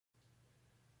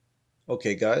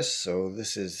Okay guys, so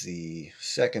this is the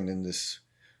second in this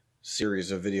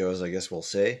series of videos, I guess we'll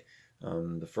say.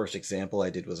 The first example I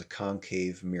did was a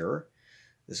concave mirror.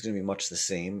 This is going to be much the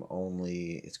same,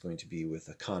 only it's going to be with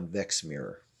a convex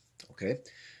mirror. Okay,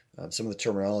 some of the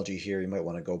terminology here you might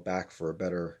want to go back for a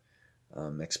better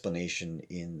explanation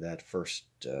in that first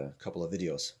couple of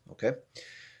videos. Okay,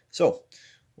 so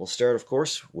we'll start, of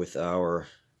course, with our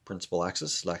principal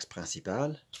axis, l'axe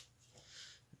principal.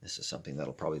 This is something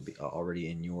that'll probably be already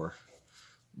in your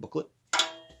booklet.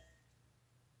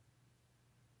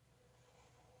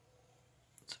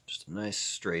 So just a nice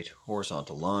straight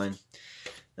horizontal line.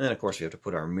 And then of course we have to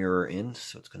put our mirror in,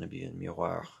 so it's going to be a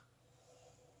miroir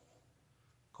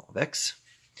convex.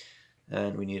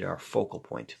 And we need our focal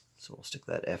point. So we'll stick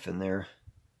that F in there.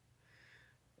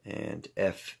 And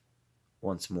F,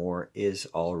 once more, is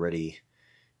already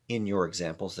in your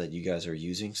examples that you guys are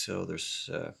using, so there's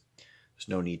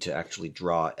no need to actually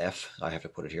draw F. I have to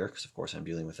put it here because, of course, I'm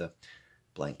dealing with a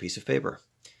blank piece of paper.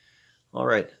 All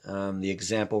right, the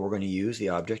example we're going to use, the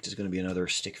object, is going to be another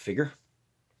stick figure.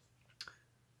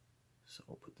 So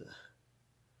we'll put the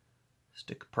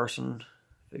stick person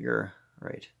figure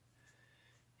right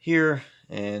here,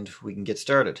 and we can get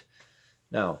started.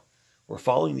 Now, we're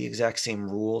following the exact same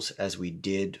rules as we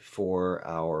did for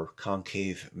our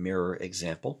concave mirror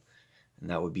example,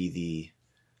 and that would be the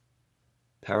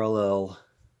parallel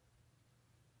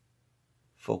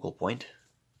focal point,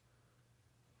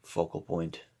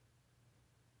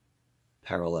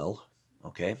 parallel,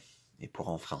 okay? Et pour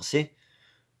en français,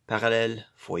 parallèle,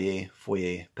 foyer,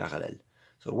 foyer, parallèle.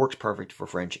 So it works perfect for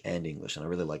French and English, and I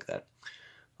really like that.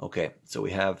 Okay, so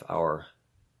we have our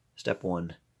step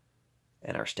 1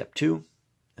 and our step 2,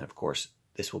 and of course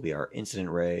this will be our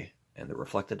incident ray and the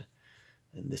reflected,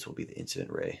 and this will be the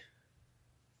incident ray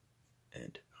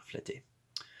and reflété.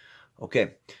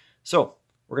 Okay, so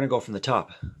we're going to go from the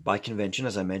top. By convention,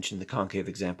 as I mentioned in the concave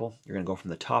example, you're going to go from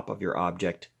the top of your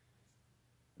object,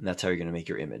 and that's how you're going to make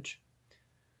your image.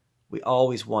 We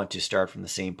always want to start from the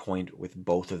same point with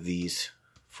both of these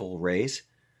full rays.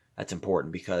 That's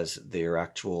important because their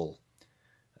actual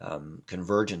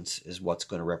convergence is what's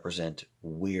going to represent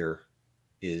where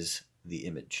is the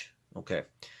image. Okay,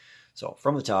 so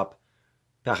from the top,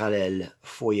 parallèle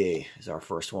foyer is our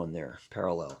first one there,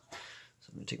 parallel. So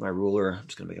I'm going to take my ruler, I'm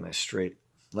just going to make a nice straight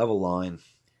level line.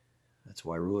 That's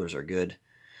why rulers are good.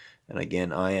 And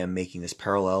again, I am making this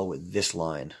parallel with this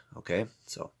line, okay?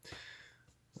 So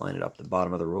line it up. The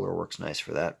bottom of the ruler works nice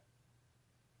for that.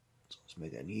 So let's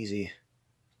make that easy.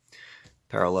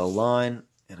 Parallel line,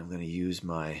 and I'm going to use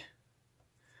my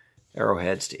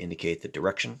arrowheads to indicate the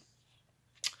direction.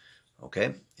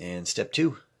 Okay, and step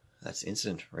 2, that's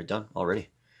incident, right, done already.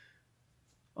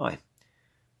 All right.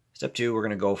 Step 2, we're going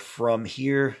to go from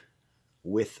here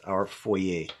with our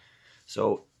foyer.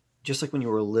 So just like when you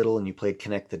were little and you played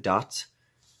connect the dots,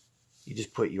 you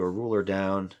just put your ruler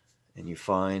down and you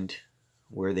find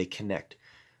where they connect.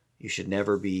 You should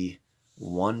never be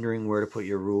wondering where to put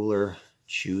your ruler,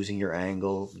 choosing your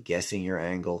angle, guessing your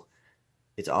angle.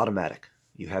 It's automatic.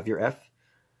 You have your F,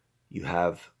 you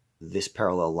have this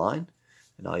parallel line,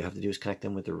 and all you have to do is connect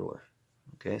them with the ruler.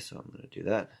 Okay, so I'm going to do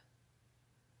that.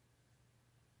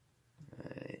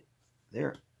 Right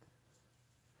there.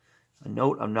 A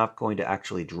note, I'm not going to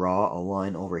actually draw a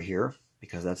line over here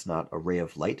because that's not a ray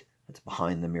of light. That's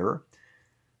behind the mirror.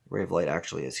 The ray of light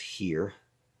actually is here.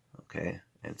 Okay,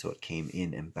 and so it came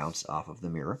in and bounced off of the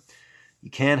mirror.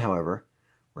 You can, however,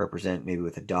 represent maybe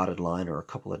with a dotted line or a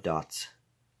couple of dots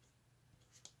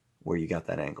where you got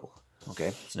that angle.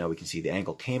 Okay, so now we can see the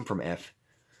angle came from F,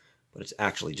 but it's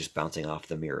actually just bouncing off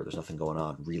the mirror. There's nothing going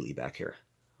on really back here.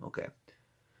 Okay,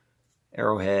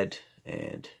 arrowhead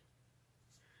and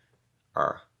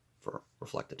R for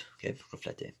reflected. Okay,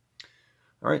 reflété.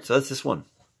 All right, so that's this one.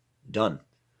 Done.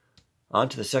 On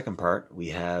to the second part. We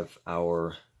have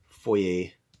our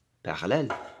foyer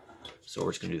parallèle. So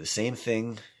we're just going to do the same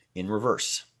thing in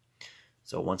reverse.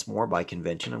 So once more, by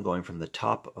convention, I'm going from the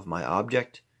top of my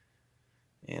object,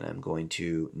 and I'm going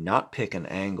to not pick an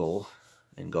angle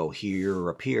and go here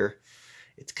or up here.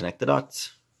 It's connect the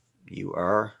dots. You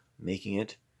are making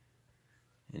it,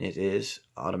 and it is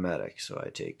automatic. So I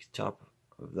take top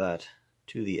of that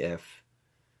to the F,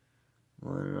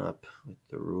 line it up with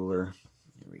the ruler.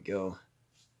 There we go.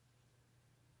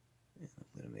 And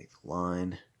I'm going to make the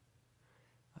line.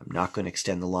 I'm not going to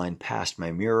extend the line past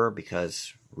my mirror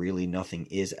because really nothing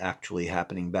is actually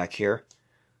happening back here,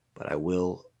 but I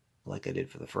will, like I did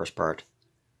for the first part,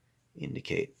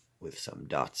 indicate with some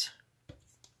dots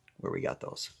where we got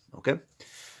those. Okay, and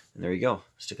there you go.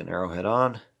 Stick an arrowhead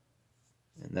on,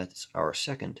 and that's our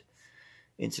second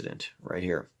incident right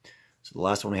here. So the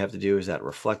last one we have to do is that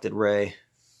reflected ray,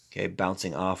 okay,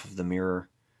 bouncing off of the mirror.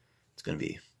 It's going to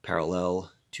be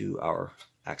parallel to our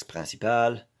axe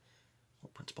principal, or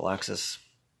principal axis.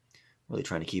 Really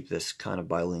trying to keep this kind of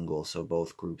bilingual so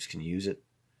both groups can use it.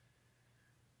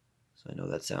 So I know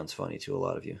that sounds funny to a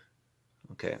lot of you.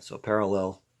 Okay, so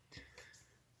parallel.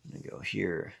 I'm going to go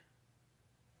here.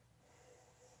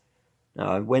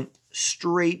 Now I went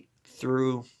straight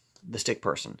through the stick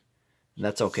person, and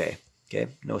that's okay.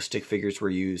 Okay, no stick figures were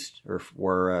used or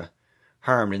were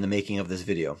harmed in the making of this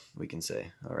video, we can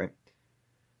say. All right,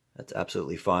 that's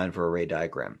absolutely fine for a ray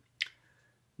diagram.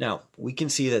 Now we can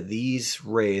see that these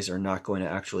rays are not going to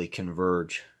actually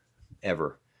converge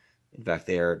ever. In fact,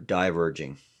 they are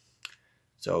diverging.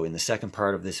 So in the second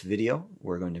part of this video,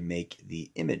 we're going to make the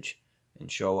image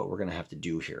and show what we're going to have to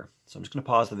do here. So I'm just going to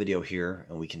pause the video here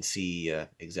and we can see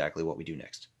exactly what we do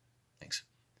next. Thanks.